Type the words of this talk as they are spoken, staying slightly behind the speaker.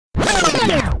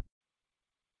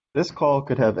This call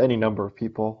could have any number of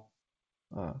people.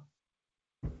 Uh,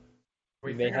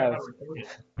 We You may figured out how have, to record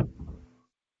it.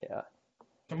 yeah.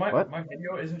 So my, what? my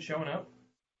video isn't showing up.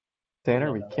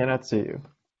 Tanner, we No. cannot see you.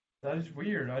 That is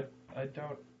weird. I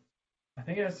don't. I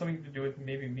think it has something to do with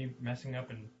maybe me messing up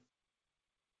and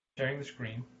sharing the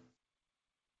screen.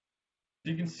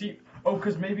 So you can see. Oh,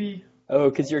 because maybe Oh,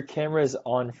 because your camera is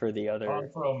on for the on other.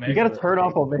 for You gotta Omega. turn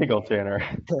off Omegle, Tanner.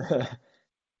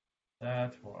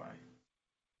 That's why.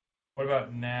 What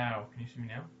about now? Can you see me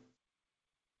now?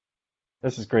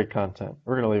 This is great content.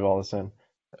 We're gonna leave all this in.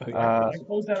 Okay. Uh, I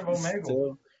closed out of Omega.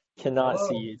 Still cannot see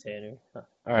Hello. you, Tanner. Huh.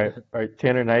 all right,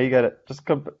 Tanner. Now you gotta just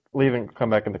leave and come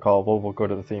back in the call. We'll go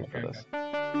to the theme for Okay.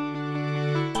 this.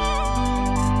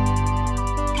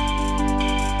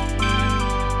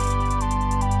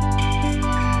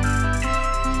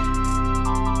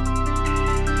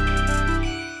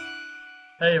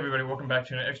 Hey everybody, welcome back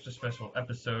to an extra special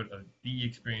episode of The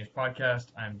Experience Podcast.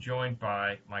 I'm joined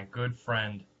by my good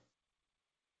friend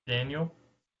Daniel,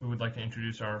 who would like to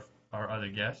introduce our other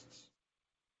guests.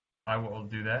 I will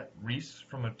do that. Reese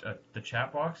from the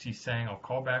chat box, he's saying I'll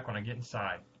call back when I get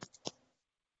inside.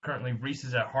 Currently, Reese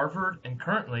is at Harvard, and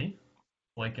currently,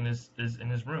 Blake is in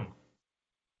his room.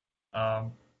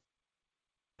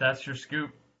 That's your scoop.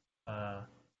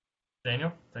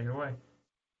 Daniel, take it away.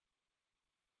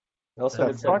 It also That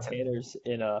looks like fuck? Tanner's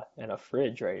in a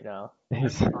fridge right now.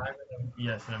 He's-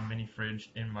 Yes, in a mini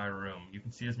fridge in my room. You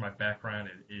can see as my background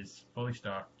it is fully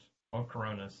stocked, all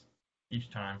Coronas each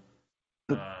time.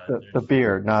 the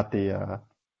beer, not the.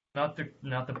 Not the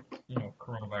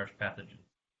coronavirus pathogen,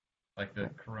 like the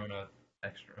Corona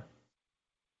Extra.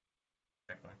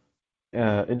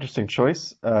 Exactly. Interesting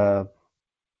choice.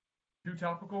 Too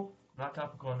topical? Not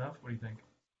topical enough? What do you think?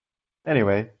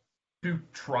 Anyway, Too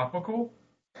tropical?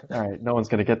 all right. No one's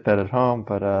gonna get that at home,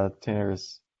 but Tanner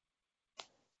is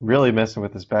really messing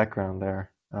with his background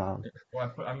there. Well,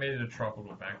 I made it a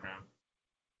tropical background.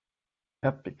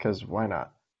 Yep, because why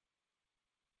not?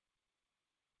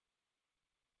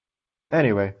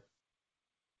 Anyway,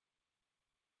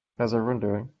 how's everyone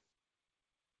doing?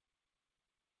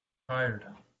 Tired.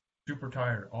 Super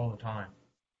tired all the time.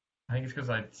 I think it's because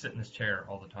I sit in this chair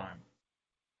all the time.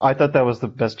 I thought that was the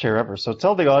best chair ever. So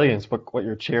tell the audience what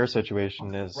your chair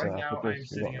situation is. Right now, for I'm those who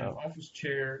sitting don't in an know. office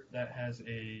chair that has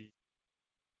a.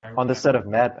 On the set of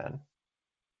Mad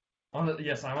Men.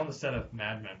 Yes, I'm on the set of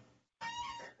Mad Men.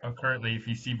 I'm currently, if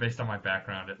you see based on my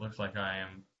background, it looks like I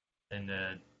am in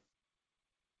an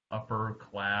upper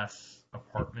class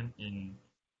apartment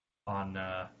on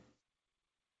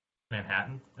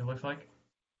Manhattan. It looks like.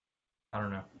 I don't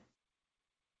know.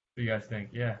 What do you guys think?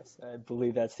 Yeah, I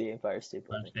believe that's the Empire State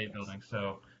Empire Building. State Building.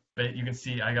 So, but you can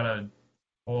see I got a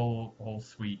whole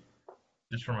suite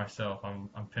just for myself. I'm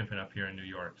pimping up here in New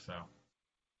York. So,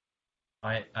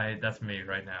 I that's me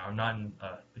right now. I'm not in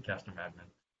the cast of Mad Men,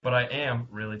 but I am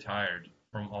really tired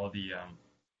from all the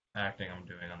acting I'm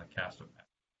doing on the cast of Mad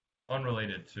Men,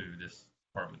 unrelated to this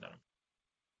apartment that I'm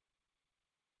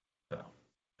in. So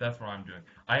that's what I'm doing.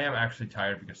 I am actually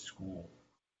tired because school.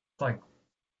 It's like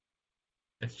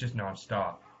it's just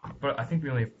nonstop. But I think we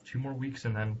only have 2 more weeks,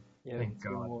 and then Yeah, thank 2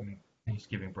 God, more.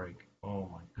 Thanksgiving break. Oh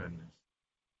my goodness,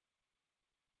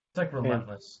 it's like And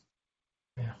relentless.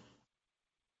 Yeah.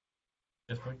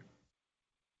 Yes, Blake.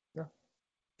 Yeah.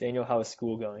 Daniel, how is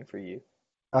school going for you?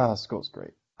 school's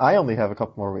great. I only have a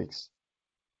couple more weeks.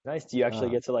 Nice. Do you actually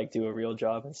Uh, get to like do a real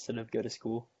job instead of go to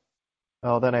school?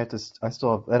 oh, then I have to. I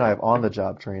still have. Then I have on the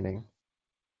job training,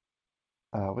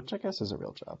 which I guess is a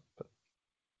real job. But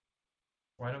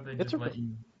Why don't they it's just a. let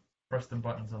you press the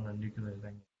buttons on the nuclear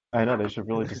thing? I know they should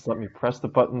really just let me press the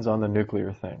buttons on the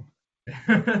nuclear thing.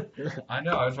 I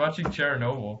know. I was watching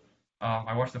Chernobyl.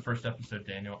 I watched the first episode,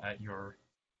 Daniel, at your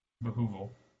behooval.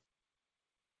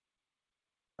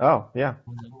 Oh yeah.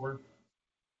 Was that a word?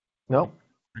 Nope.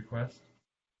 Request?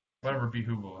 Whatever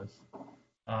behooval is.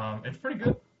 It's pretty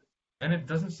good, and it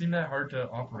doesn't seem that hard to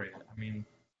operate. I mean,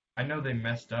 I know they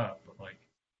messed up, but like,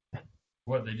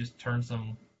 what? They just turned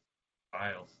some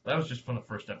files. That was just from the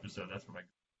first episode. That's what I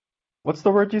What's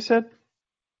the word you said?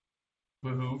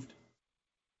 behooved.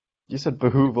 You said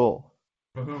behooval.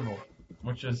 Behooval,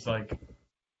 which is like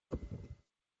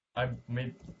I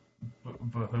made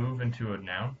behoove into a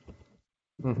noun.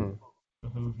 Mm-hmm.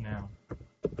 Behoove noun.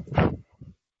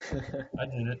 I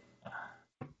did it.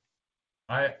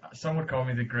 Some would call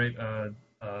me the great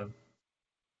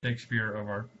Shakespeare of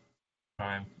our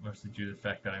time, mostly due to the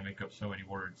fact that I make up so many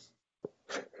words.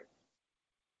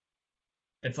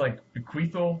 It's like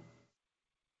bequeathal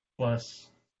plus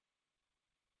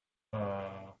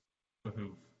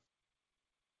behoove.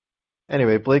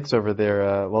 Anyway, Blake's over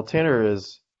there. While Tanner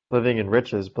is living in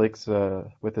riches, Blake's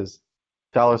with his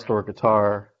dollar store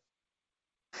guitar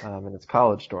in his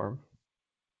college dorm.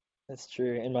 That's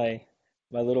true. And my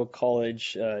little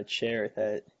college chair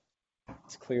that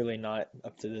is clearly not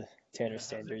up to the Tanner How's it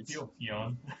standards. feel,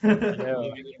 Keon? I know.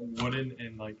 Living in wooden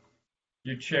and like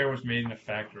your chair was made in a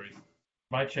factory.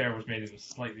 My chair was made in a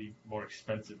slightly more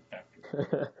expensive factory.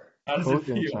 How does it Both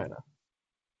in feel? China.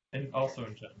 And also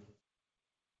in China.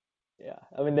 Yeah,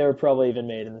 I mean they were probably even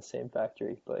made in the same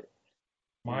factory, but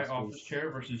My yours office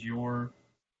chair versus your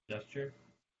desk chair?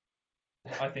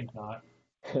 I think not.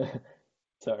 was. This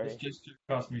Sorry. just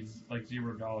cost me like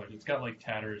 $0. It's got like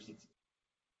tatters. It's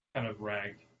kind of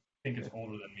ragged. I think it's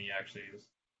older than me actually. This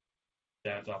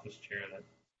dad's office chair that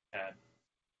had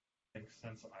I think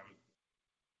since I was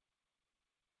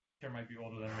chair might be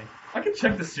older than me. I can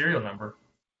check the serial number.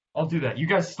 I'll do that. You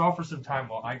guys stall for some time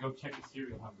while I go check the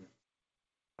serial number.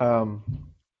 Um,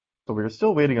 so we're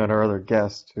still waiting on our other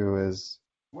guest, who is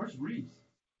Where's Reese?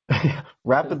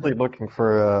 rapidly looking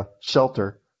for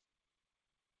shelter.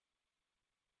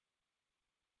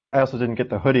 I also didn't get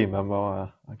the hoodie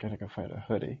memo. I gotta go find a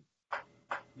hoodie.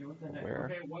 Yeah, what the heck? Where?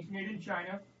 Okay, it was made in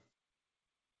China.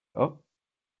 Oh,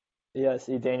 Yeah,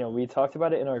 see, Daniel, we talked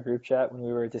about it in our group chat when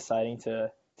we were deciding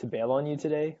to bail on you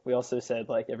today. We also said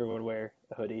like everyone wear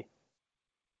a hoodie.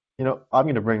 I'm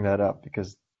gonna bring that up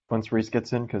because once Reese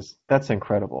gets in, because that's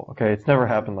incredible. Okay, it's never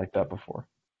happened like that before.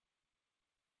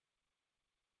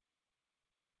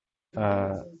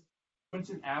 Uh,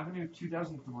 Quinton Avenue,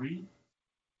 2003.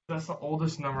 That's the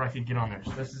oldest number I could get on there.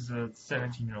 So this is a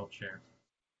 17-year-old chair,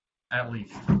 at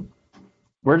least.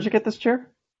 where did you get this chair?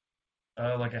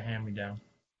 Like a hand-me-down.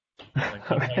 Like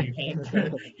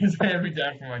it's a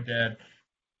hand-me-down from my dad.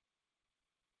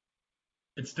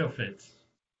 It still fits.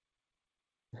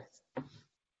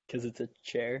 Because it's a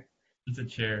chair. It's a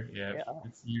chair, yeah. Yeah.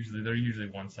 They're usually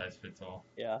one size fits all.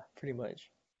 Yeah, pretty much.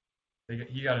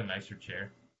 He got a nicer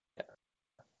chair.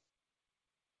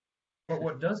 But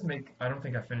what does make I don't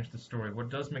think I finished the story. What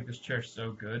does make this chair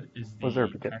so good is the Was there a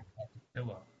beginning?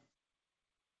 pillow.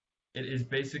 It is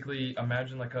basically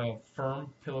imagine like a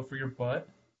firm pillow for your butt,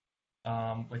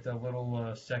 with a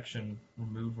little section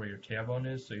removed where your tailbone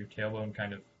is, so your tailbone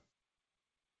kind of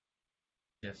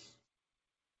yes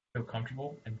feel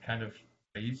comfortable and kind of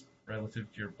raised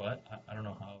relative to your butt. I don't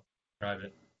know how to describe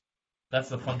it. That's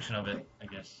the function of it, I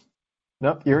guess.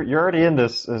 Nope, you're already in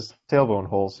this tailbone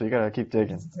hole, so you gotta keep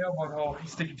digging. It's a tailbone hole. You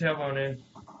stick your tailbone in.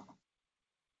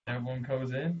 Tailbone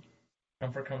goes in.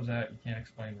 Comfort comes out. You can't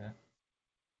explain that.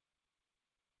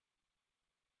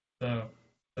 So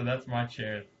that's my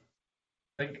chair.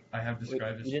 I think I have We,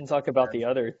 described we this. didn't talk about the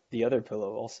other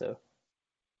pillow also.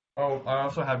 Oh, I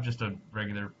also have just a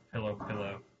regular pillow.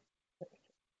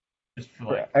 Just for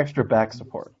For like. extra back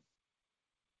support.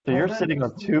 So Well, you're then sitting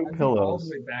on two I go all the pillows.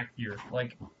 way back here.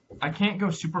 Like, I can't go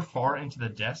super far into the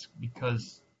desk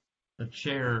because the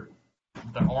chair,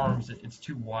 the arms, it's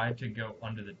too wide to go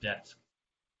under the desk.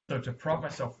 So to prop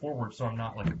myself forward so I'm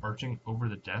not like arching over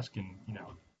the desk and,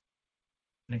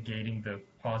 negating the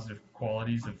positive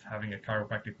qualities of having a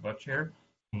chiropractic butt chair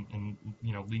and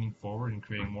leaning forward and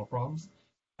creating more problems,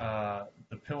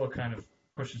 the pillow kind of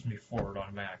pushes me forward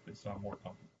automatically so I'm more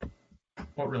comfortable.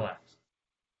 But relax.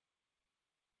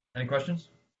 Any questions?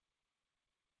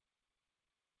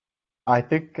 I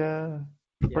think Yeah,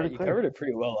 pretty you clear. covered it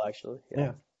pretty well actually. Yeah.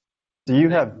 Yeah. So you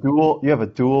have a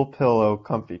dual pillow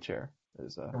comfy chair,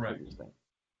 is what Correct. you're saying.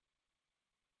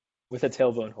 With a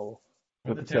tailbone hole.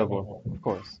 With With the the tailbone tailbone hole. hole, of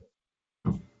course.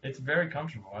 It's very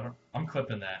comfortable. I'm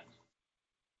clipping that.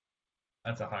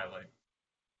 That's a highlight.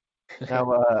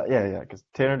 Now, yeah, because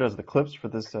Tanner does the clips for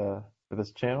this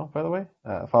channel, by the way.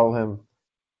 Follow him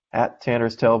at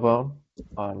Tanner's Tailbone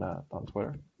on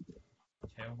Twitter.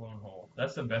 Tailbone hole.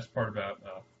 That's the best part about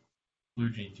Blue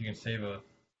Jeans. You can save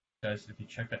guys, if you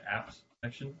check the apps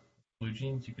section, Blue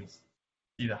Jeans, you can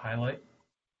see the highlight.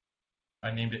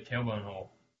 I named it Tailbone hole.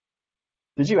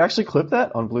 Did you actually clip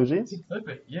that on Blue Jeans? You clip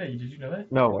it. Yeah, did you know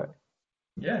that? No way.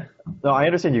 Yeah. No, I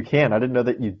understand you can. I didn't know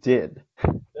that you did.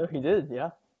 No, he did. Yeah.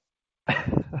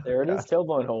 There it is,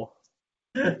 tailbone hole.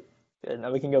 Good.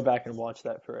 Now we can go back and watch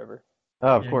that forever.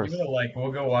 Oh, of Yeah, course. give it a like.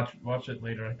 We'll go watch it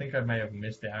later. I think I may have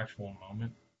missed the actual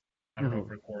moment. I don't know if it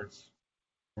records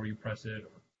before you press it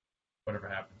or whatever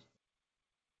happens.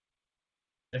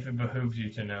 If it behooves you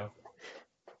to know.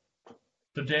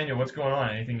 So Daniel, what's going on?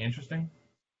 Anything interesting?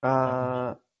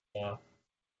 Huh?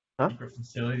 Secret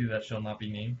facility that shall not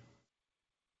be named.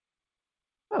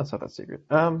 No, it's not that secret.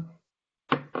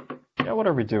 Yeah, what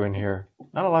are we doing here?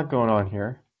 Not a lot going on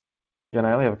here. Yeah, and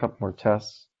I only have a couple more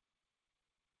tests.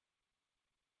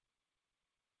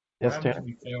 What Yes, happens Tanner. if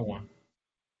you fail one?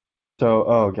 So,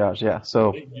 oh gosh, yeah.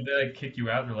 So Do they like, kick you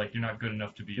out? They're like, you're not good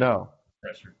enough to be a no.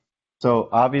 professor. So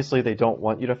obviously they don't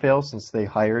want you to fail since they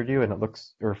hired you, and it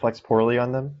reflects poorly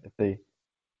on them if they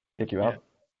kick you Yeah. out.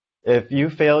 If you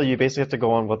fail, you basically have to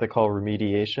go on what they call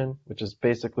remediation, which is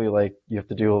basically like you have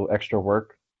to do extra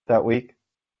work that week.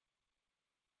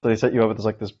 So they set you up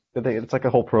with it's like a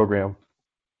whole program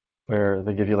where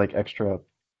they give you like extra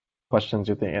questions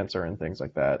you have to answer and things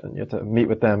like that, and you have to meet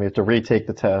with them, you have to retake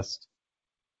the test.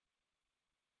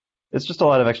 It's just a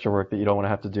lot of extra work that you don't want to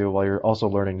have to do while you're also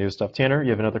learning new stuff. Tanner, you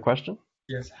have another question?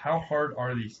 Yes. How hard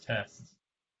are these tests?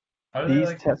 How do they These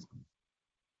like tests,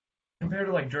 compared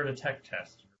to like Georgia Tech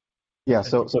tests? yeah,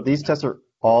 SAT? so these tests are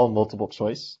all multiple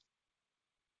choice,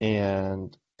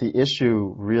 and the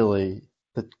issue really,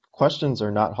 the questions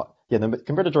are not hard. Yeah,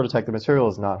 compared to Georgia Tech, the material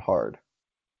is not hard.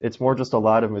 It's more just a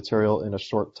lot of material in a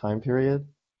short time period,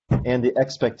 and the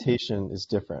expectation is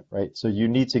different, right? So you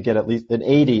need to get at least an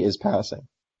 80 is passing,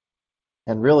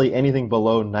 and really anything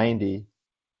below 90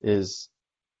 is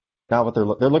not what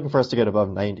they're looking for us to get above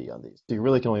 90 on these. So you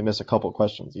really can only miss a couple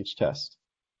questions each test.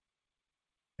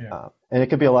 Yeah. And it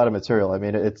could be a lot of material. I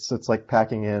mean, it's like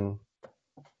packing in,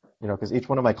 because each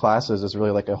one of my classes is really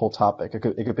like a whole topic. It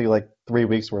could be like 3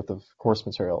 weeks worth of course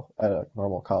material at a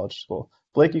normal college school.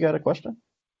 Blake, you got a question?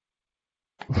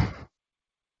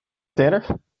 Tanner?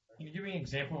 Can you give me an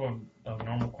example of a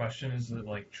normal question? Is it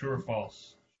like true or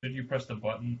false? Should you press the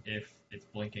button if it's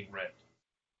blinking red?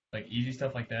 Like easy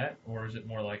stuff like that? Or is it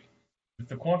more like if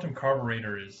the quantum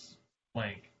carburetor is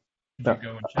blank, should you No.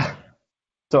 go and check it?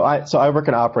 So I work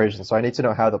in operations, so I need to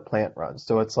know how the plant runs.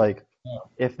 So it's like Oh,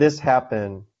 if this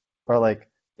happened, or like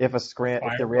if the fire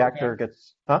broke reactor out?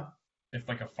 gets, huh? If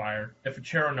like a fire, if a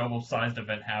Chernobyl sized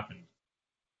event happened,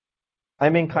 I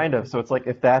mean, what kind of. So it's like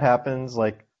if that happens,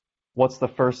 like what's the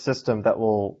first system that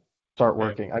will start okay.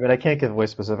 working? I mean, I can't give away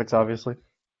specifics, obviously,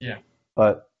 Yeah.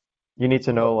 but you need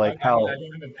to know Well, like I how don't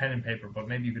have a pen and paper, but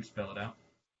maybe you could spell it out.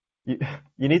 you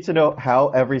you need to know how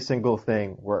every single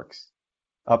thing works,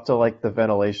 up to like the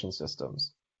ventilation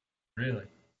systems. Really?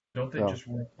 Don't they So, just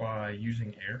work by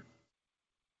using air?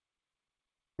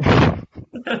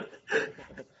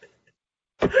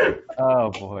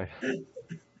 oh boy, you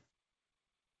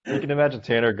can imagine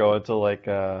Tanner going to like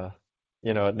a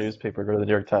newspaper, go to the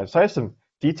New York Times. So I have some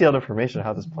detailed information on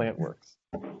how this plant works.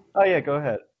 Oh yeah, go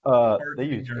ahead. They Hardly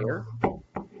use journal. air.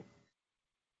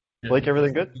 Yeah, Blake,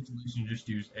 everything good? ventilation just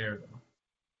use air though.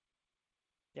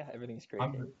 Yeah, everything's great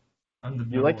I'm here. the, I'm the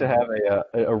You like number to one.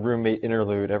 have a roommate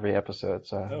interlude every episode,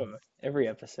 so Oh, every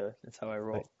episode. That's how I I,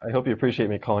 roll. I hope you appreciate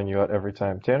me calling you out every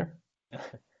time. Tanner,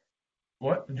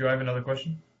 What? Do I have another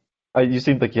question? you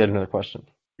seemed like you had another question.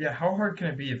 Yeah, how hard can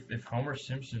it be if Homer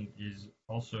Simpson is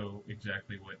also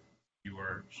exactly what you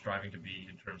are striving to be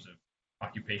in terms of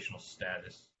occupational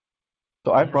status?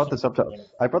 So Homer Simpson.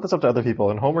 I brought this up to other people,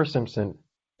 and Homer Simpson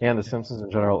and The Simpsons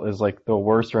in general is like the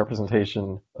worst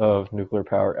representation of nuclear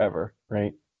power ever,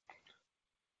 right?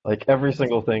 Like every What's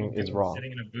single he thing is doing wrong.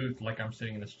 sitting in a booth like I'm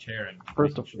sitting in this chair and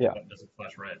First making of, sure the yeah, button doesn't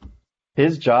flash red?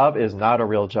 his job is not a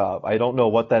real job. I don't know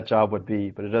what that job would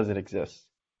be, but it doesn't exist.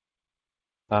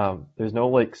 There's no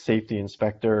like safety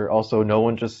inspector. Also, no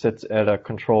one just sits at a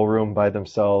control room by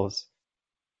themselves,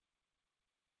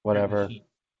 Create the whatever. ship.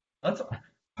 That's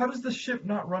how does the ship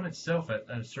not run itself at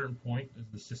a certain point? Is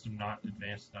the system not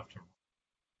advanced enough to?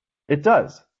 It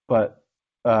does, but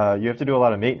you have to do a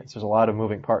lot of maintenance. There's a lot of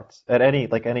moving parts. At any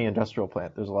industrial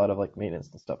plant, there's a lot of like maintenance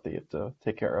and stuff that you have to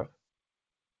take care of.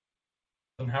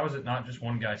 Then how is it not just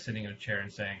one guy sitting in a chair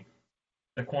and saying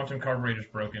the quantum carburetor's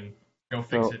broken, go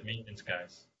fix So it, maintenance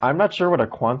guys? I'm not sure what a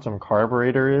quantum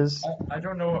carburetor is. I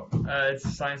don't know. It's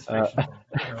a science Uh, fiction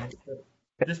thing. You know,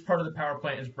 this part of the power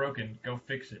plant is broken. Go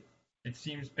fix it. It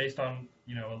seems based on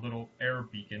a little error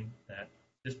beacon that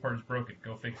this part is broken.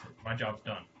 Go fix it. My job's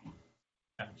done.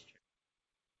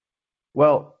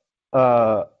 well,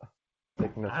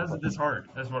 taking notes How on is it that. this hard?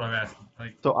 That's what I'm asking.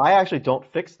 Like, So I actually don't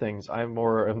fix things. I'm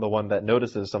more am the one that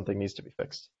notices something needs to be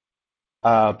fixed.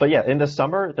 But yeah, in the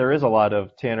summer, there is a lot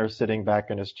of Tanner sitting back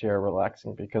in his chair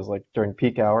relaxing because like during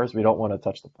peak hours, we don't want to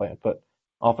touch the plant. But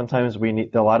oftentimes we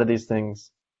need a lot of these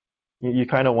things. You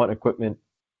kind of want equipment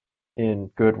in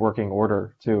good working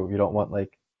order too. You don't want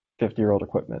like 50-year-old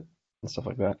equipment and stuff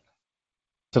like that.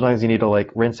 Sometimes you need to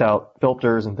like rinse out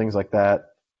filters and things like that.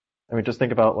 I mean, just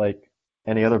think about like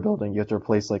any other building. You have to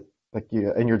replace like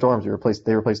you in your dorms, they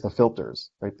replace the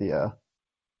filters, right? vent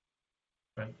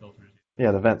filters.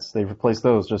 Yeah, the vents. They replace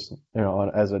those just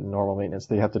as a normal maintenance.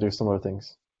 They have to do similar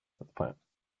things at the plant.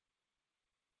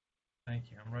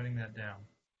 Thank you. I'm writing that down.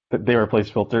 They replace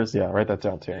filters. Yeah, write that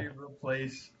down, They Tanner.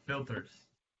 replace filters.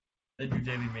 They do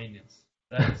daily maintenance.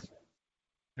 That is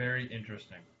very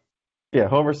interesting. Yeah,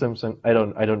 Homer Simpson. I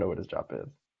don't know what his job is,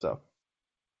 so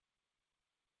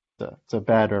it's a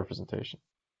bad representation.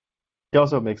 He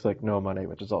also makes like no money,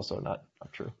 which is also not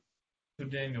true. So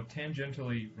Daniel,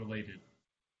 tangentially related,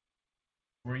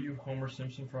 were you Homer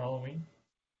Simpson for Halloween?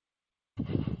 I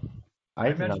I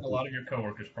did imagine not a do. lot of your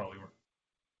coworkers probably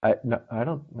were. No, I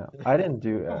don't know. I didn't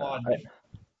do. Come on,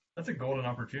 that's a golden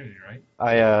opportunity, right?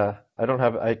 I don't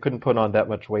have. I couldn't put on that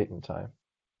much weight in time.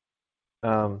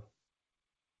 Um,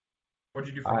 What'd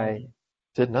you do for I Halloween?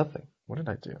 did nothing. What did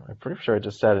I do? I'm pretty sure I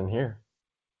just sat in here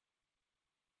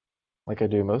like I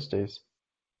do most days.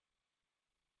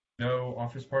 No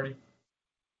office party?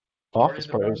 Party Office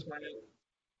at the power parties. plant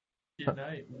at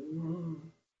night. Ooh.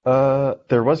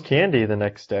 There was candy the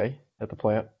next day at the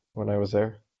plant when I was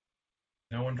there,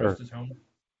 No one or dressed as Homer?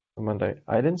 on Monday.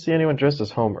 I didn't see anyone dressed as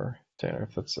Homer, Tanner.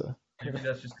 If that's Maybe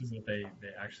that's just because what they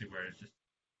actually wear is just.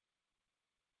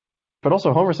 but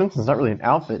also Homer Simpson's not really an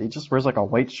outfit. He just wears like a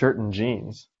white shirt and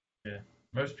jeans. Yeah.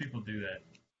 Most people do that.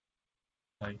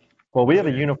 Like, Well, we have a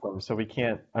really, uniform, so we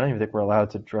can't. I don't even think we're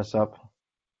allowed to dress up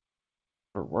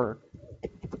for work.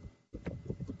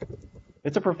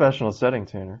 It's a professional setting,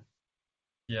 Tanner.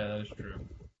 yeah, that is true.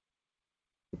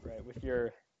 Right, with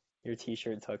your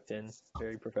t-shirt tucked in,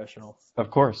 very professional. Of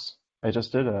course. I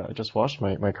just did. I just washed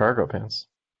my cargo pants.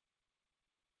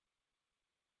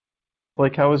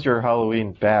 Like, how was your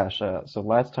Halloween bash? So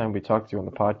last time we talked to you on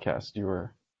the podcast, you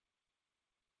were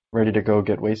ready to go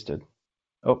get wasted.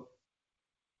 Oh,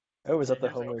 Oh, was Hey, that the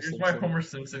Homer here's my Simpson? Homer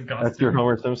Simpson that's your costume.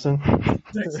 Homer Simpson?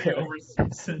 Sexy Homer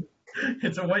Simpson.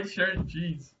 It's a white shirt and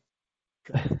jeans.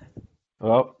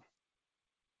 Well,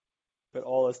 But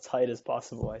all as tight as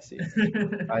possible, I see.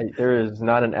 there is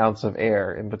not an ounce of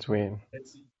air in between.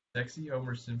 Sexy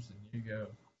Homer Simpson. Here you go.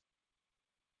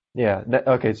 Yeah.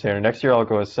 Okay, Tanner. Next year I'll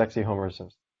go as sexy Homer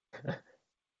Simpson.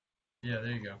 Yeah,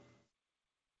 there you go.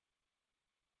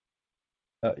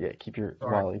 Yeah, keep your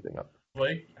Sorry. Wally thing up.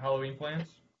 Blake, Halloween plans?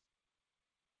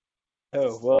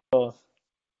 Oh,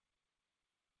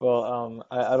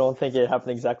 I don't think it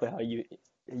happened exactly how you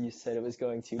said it was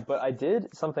going to, but I did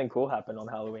something cool happen on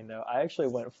Halloween though. I actually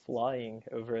went flying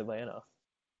over Atlanta.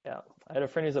 Yeah, I had a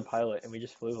friend who's a pilot, and we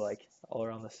just flew like all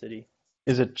around the city.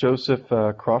 Is it Joseph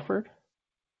Crawford?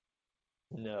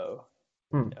 No,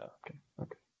 Hmm. yeah, Okay.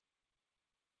 Okay.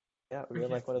 yeah, we We were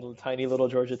in can't. like one of the tiny little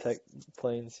Georgia Tech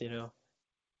planes, you know.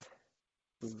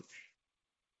 Ooh,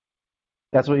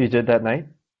 That's what you did that night,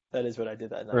 that is what I did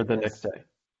that or night. the next Yes, day?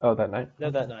 Oh, that night. no,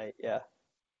 Okay. that night. Yeah,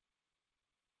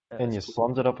 that And was you cool.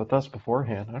 slummed it up with us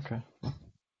beforehand. Okay.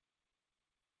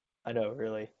 I know,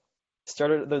 really.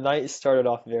 The night started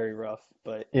off very rough,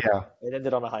 but Yeah. it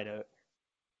ended on a high note.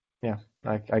 Yeah.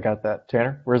 I got that.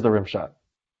 Tanner, where's the rim shot?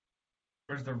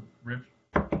 Where's the rib?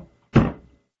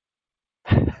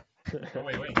 Oh,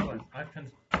 wait. Hold on. I have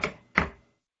pens.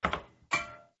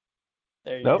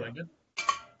 There you Nope. go. Good?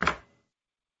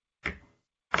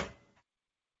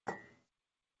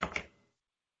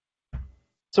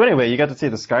 So anyway, you got to see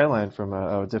the skyline from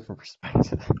a different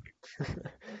perspective.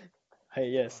 Hey,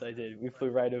 yes, I did. We flew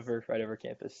right over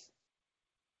campus.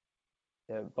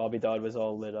 Yeah, Bobby Dodd was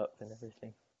all lit up and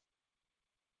everything.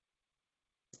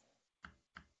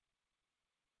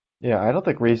 Yeah, I don't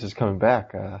think Reese is coming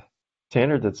back.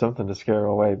 Tanner did something to scare her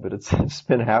away, but it's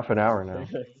been half an hour now.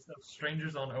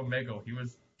 Strangers on Omegle. He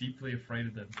was deeply afraid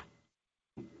of them.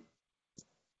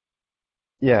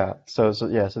 Yeah, so the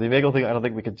Omegle thing I don't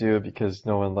think we could do it because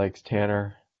no one likes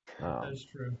Tanner. That is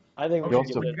true. I think we You Okay,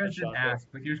 should so give also it you a guys didn't shot though. ask,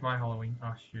 but here's my Halloween.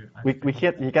 Oh shoot, I we failed.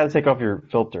 can't. You got to take off your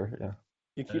filter. Yeah.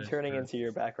 You That keep is turning true. into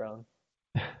your background.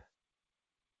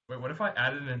 Wait, what if I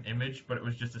added an image, but it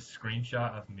was just a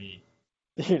screenshot of me?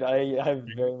 Dude, I've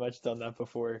very much done that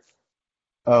before.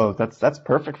 Oh, that's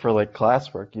perfect for like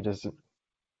classwork. You just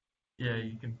Yeah,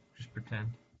 you can just pretend.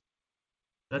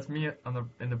 That's me on the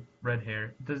in the red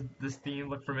hair. Does this theme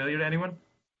look familiar to anyone?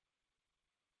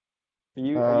 Are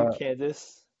you uh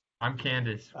Candace? I'm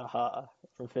Candace. Aha,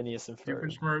 from Phineas and Super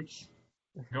Ferb. smirks.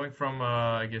 Going from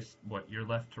I guess what your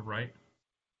left to right.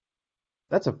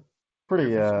 that's a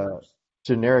pretty Doofenshmirtz.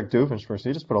 generic Doofenshmirtz.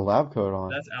 You just put a lab coat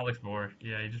on. That's Alex Moore.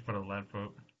 Yeah, he just put a lab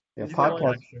coat. Yeah, He's the That one. podcast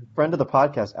black shirt. friend of the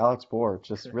podcast, Alex Bohr.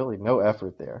 Just really no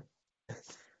effort there.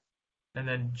 And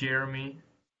then Jeremy,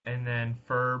 and then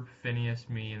Ferb, Phineas,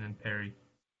 me, and then Perry.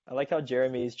 I like how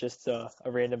Jeremy's just a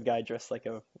random guy dressed like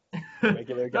a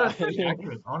regular No, guy. it's pretty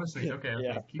accurate, honestly. Okay,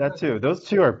 Yeah. keep That that. too. Those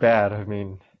two are bad. I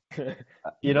mean, you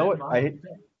Keep know that in what? mind.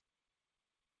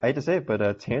 I hate to say it,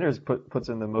 but Tanner's puts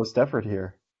in the most effort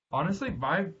here. Honestly,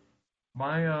 my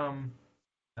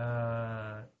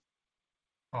uh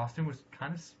costume was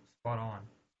kind of spot on.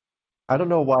 I don't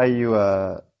know why you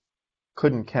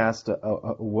couldn't cast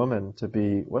a woman to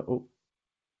be what? Oh,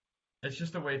 It's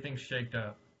just the way things shaked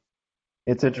up.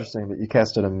 it's interesting that you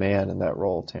casted a man in that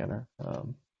role, Tanner.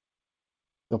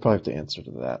 You'll probably have to answer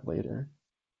to that later.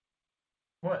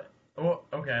 What? Well,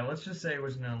 okay, let's just say it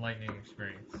was an enlightening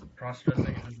experience. Cross-dressing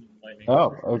is an enlightening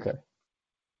Oh, experience. okay.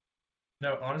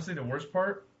 No, honestly, the worst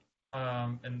part,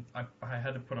 and I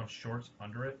had to put on shorts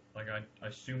under it. Like I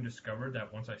soon discovered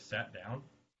that once I sat down,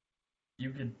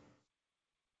 you could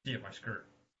see at my skirt.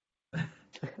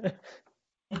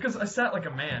 Because I sat like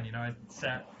a man, I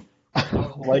sat. I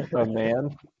was Like a man.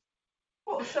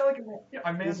 well, I sat like a man. Yeah,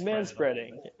 I man He's man spread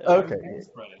it a little spreading. bit. I was Okay. man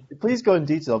spreading. Please go in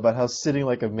detail about how sitting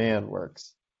like a man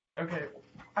works. Okay,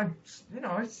 I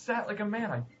sat like a man.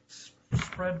 I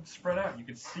spread out. You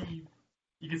could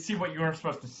see what you weren't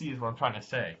supposed to see is what I'm trying to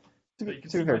say. So you can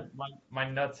see Tucker, my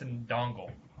nuts and dongle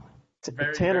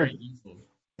very Tanner, very easily.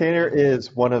 Tanner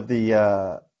is one of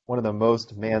the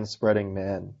most man-spreading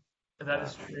men. That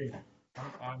is true.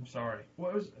 I'm sorry.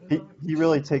 What was? He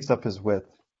really takes up his width.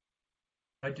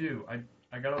 I do.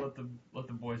 I gotta let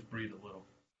the boys breathe a little.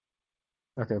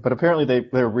 Okay, but apparently they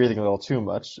were breathing a little too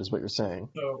much, is what you're saying.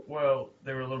 So well,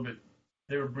 they were a little bit.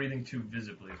 They were breathing too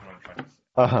visibly, is what I'm trying to say.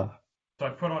 Uh-huh. So I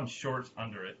put on shorts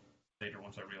under it later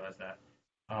once I realized that.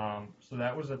 So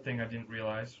that was a thing I didn't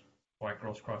realize. Why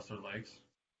girls cross their legs.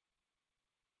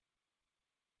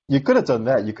 You could have done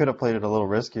that. You could have played it a little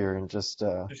riskier and just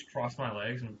Just cross my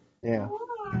legs and yeah,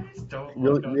 boys don't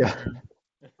really look up yeah,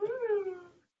 there.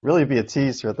 really be a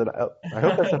tease here. That I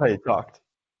hope that's not how you talked.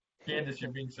 Candace,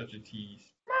 you're being such a tease.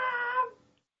 Mom!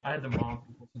 I had the mom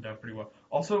who listened down pretty well.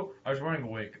 Also, I was wearing a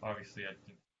wig, obviously. I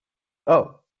didn't.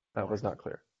 Oh, that was not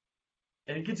clear.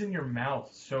 And it gets in your mouth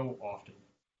so often.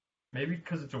 Maybe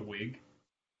because it's a wig,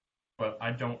 but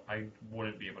I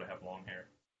wouldn't be able to have long hair.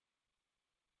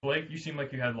 Blake, you seem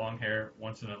like you had long hair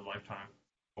once in a lifetime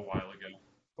a while ago.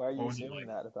 Why are What you was it assuming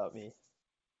like? that about me?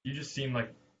 You just seem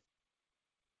like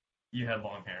you had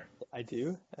long hair. I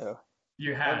do? Oh.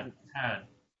 You I've- had.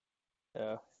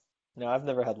 Oh. No, I've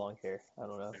never had long hair. I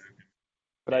don't know.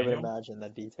 But I would Daniel, imagine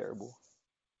that'd be terrible.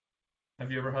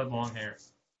 have you ever had long hair?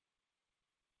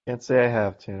 Can't say I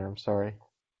have, Tanner. I'm sorry.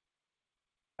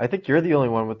 I think you're the only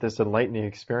one with this enlightening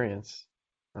experience.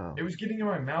 Oh. It was getting in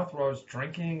my mouth while I was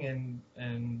drinking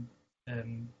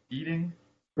and eating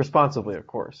Responsibly, of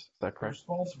course. Is that correct?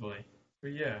 responsibly. But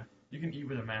yeah, you can eat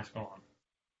with a mask on.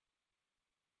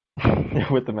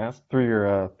 With the mask through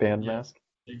your band Yeah. mask.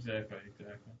 Exactly.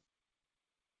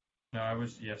 No, I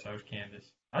was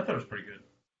Candace. I thought it was pretty good.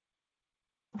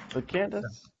 But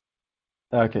Candace?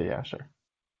 Okay, yeah, sure.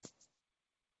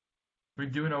 We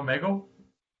do an Omegle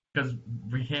because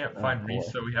we can't find boy.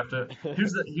 Reese, so we have to.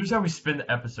 Here's how we spin the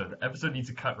episode. The episode needs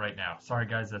a cut right now. Sorry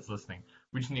guys, that's listening.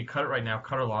 We just need to cut it right now.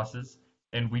 Cut our losses,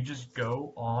 and we just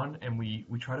go on and we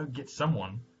try to get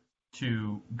someone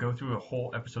to go through a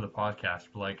whole episode of the podcast.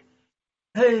 Like,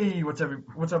 hey, what's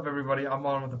up, everybody? I'm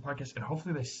on with the podcast, and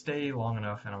hopefully they stay long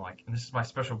enough. And I'm like, and this is my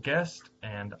special guest,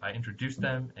 and I introduce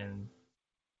them. And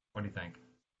what do you think?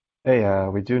 Hey,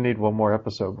 we do need one more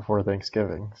episode before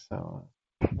Thanksgiving, so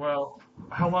Well,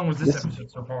 how long was this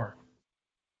episode so far?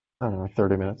 I don't know,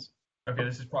 30 minutes. Okay,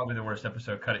 this is probably the worst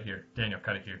episode. Cut it here, Daniel.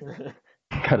 Cut it here.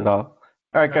 Cut it off.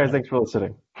 All right, Cut it guys, off. thanks for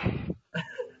listening.